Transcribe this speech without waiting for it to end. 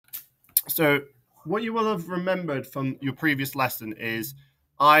So what you will have remembered from your previous lesson is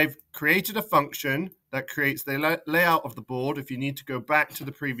I've created a function that creates the layout of the board. If you need to go back to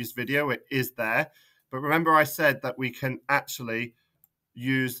the previous video, it is there. But remember I said that we can actually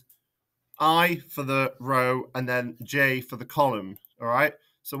use I for the row and then J for the column, all right?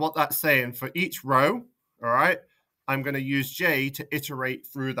 So what that's saying, for each row, all right, I'm going to use J to iterate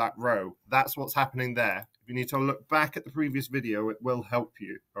through that row. That's what's happening there. If you need to look back at the previous video, it will help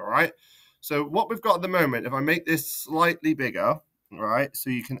you, all right? So what we've got at the moment, if I make this slightly bigger, all right, so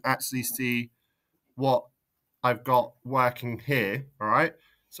you can actually see what I've got working here, all right?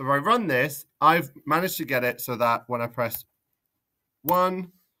 So if I run this, I've managed to get it so that when I press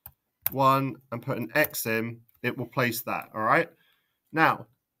 1, and put an X in, it will place that, all right? Now,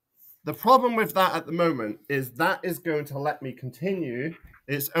 the problem with that at the moment is that is going to let me continue.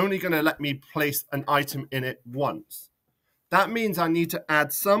 It's only going to let me place an item in it once. That means I need to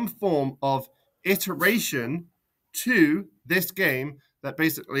add some form of iteration to this game that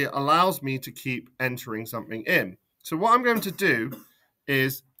basically allows me to keep entering something in. So what I'm going to do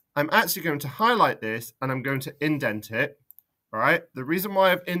is I'm actually going to highlight this and I'm going to indent it. All right. The reason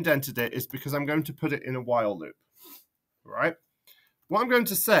why I've indented it is because I'm going to put it in a while loop. All right. What I'm going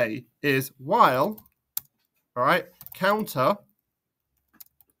to say is while, all right, counter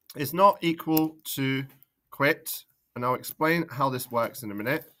is not equal to quit. And I'll explain how this works in a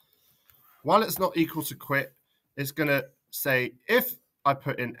minute. While it's not equal to quit, it's going to say if I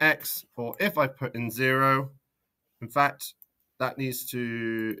put in X or if I put in 0. In fact, that needs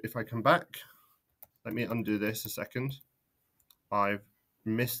to, if I come back, let me undo this a second. I've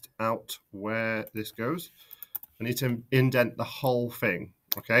missed out where this goes. I need to indent the whole thing,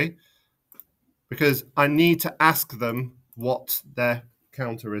 okay? Because I need to ask them what their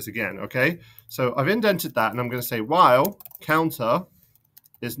counter is again, okay? So I've indented that and I'm going to say while counter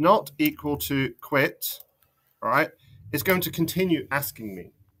is not equal to quit, all right? It's going to continue asking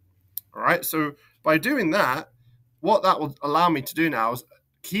me, all right? So by doing that, what that will allow me to do now is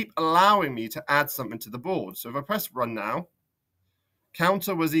keep allowing me to add something to the board. So if I press run now,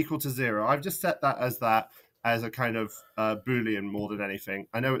 counter was equal to 0. I've just set that as a kind of Boolean more than anything.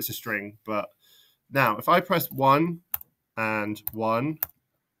 I know it's a string, but now if I press 1 and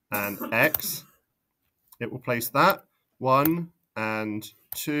X, it will place that. 1 and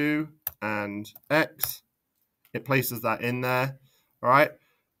 2 and X, it places that in there. All right.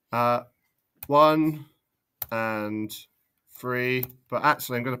 1 and 3, but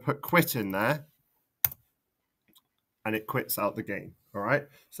actually I'm going to put quit in there and it quits out the game. All right.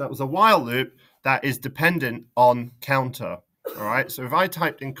 So that was a while loop that is dependent on counter. All right. So if I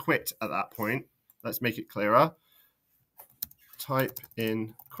typed in quit at that point, let's make it clearer. Type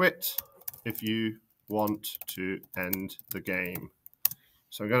in quit if you want to end the game.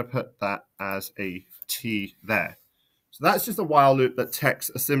 So I'm going to put that as a T there. So that's just a while loop that checks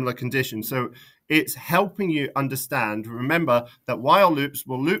a similar condition. So it's helping you understand. Remember that while loops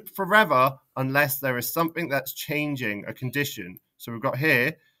will loop forever unless there is something that's changing a condition. So we've got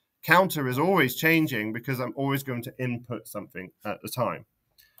here, counter is always changing because I'm always going to input something at the time.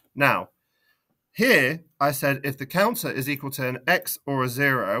 Now, here I said if the counter is equal to an X or a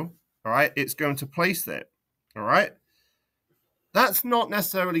 0, all right, it's going to place it, all right? That's not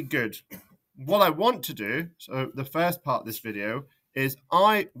necessarily good. What I want to do, so the first part of this video, is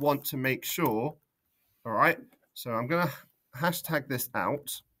I want to make sure, all right, so I'm going to hashtag this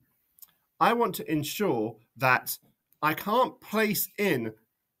out. I want to ensure that I can't place in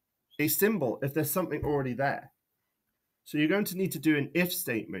a symbol if there's something already there. So you're going to need to do an if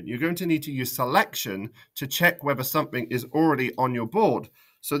statement. You're going to need to use selection to check whether something is already on your board.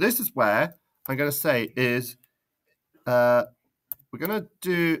 So this is where I'm going to say is we're going to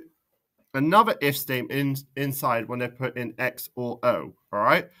do another if statement inside when they put in X or O, all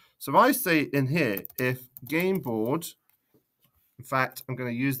right? So if I say in here, if game board, in fact, I'm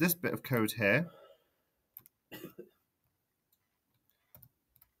going to use this bit of code here.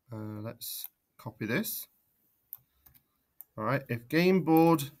 Let's copy this. All right, if game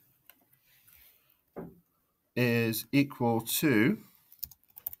board is equal to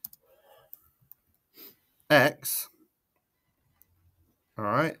X, all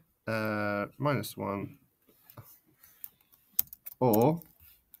right, -1, or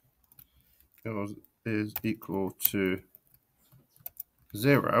it is equal to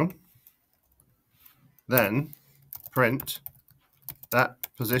 0, then print that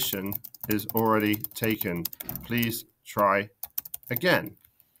position is already taken. Please try again.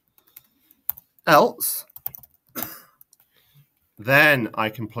 Else, then I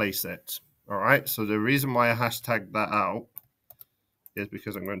can place it. All right. So the reason why I hashtagged that out is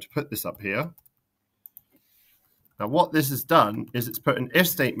because I'm going to put this up here. Now what this has done is it's put an if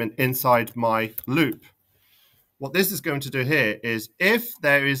statement inside my loop. What this is going to do here is if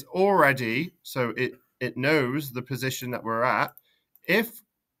there is already, so it knows the position that we're at, if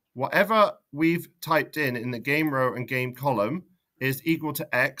whatever we've typed in the game row and game column is equal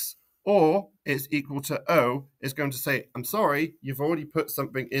to X or it's equal to O, it's going to say, I'm sorry, you've already put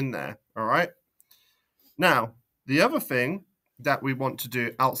something in there, all right? Now, the other thing that we want to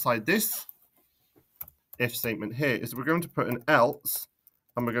do outside this if statement here is we're going to put an else,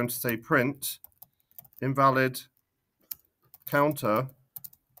 and we're going to say print invalid counter,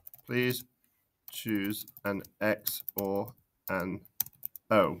 please choose an X or an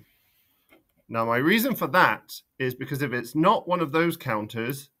O. Now my reason for that is because if it's not one of those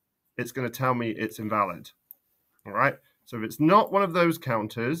counters, it's going to tell me it's invalid. All right, so if it's not one of those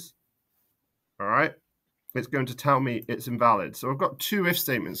counters, all right, it's going to tell me it's invalid. So I've got two if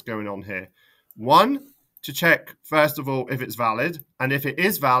statements going on here. One, to check, first of all, if it's valid. And if it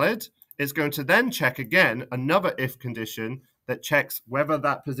is valid, it's going to then check again another if condition that checks whether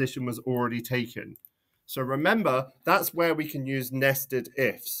that position was already taken. So remember, that's where we can use nested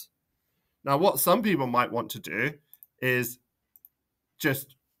ifs. Now, what some people might want to do is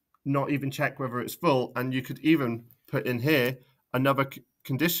just not even check whether it's full. And you could even put in here another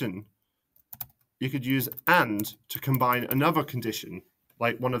condition. You could use and to combine another condition,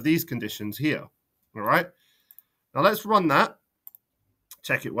 like one of these conditions here. All right. Now let's run that.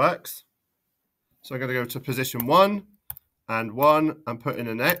 Check it works. So I'm going to go to position 1 and put in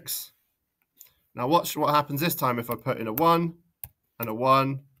an X. Now watch what happens this time if I put in a 1 and a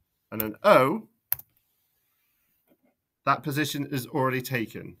 1 and an O. That position is already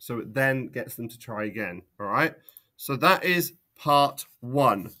taken. So it then gets them to try again. All right. So that is part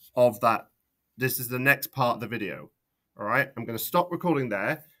 1 of that. This is the next part of the video. All right. I'm going to stop recording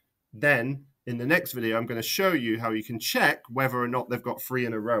there. Then in the next video, I'm going to show you how you can check whether or not they've got 3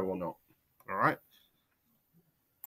 in a row or not. All right.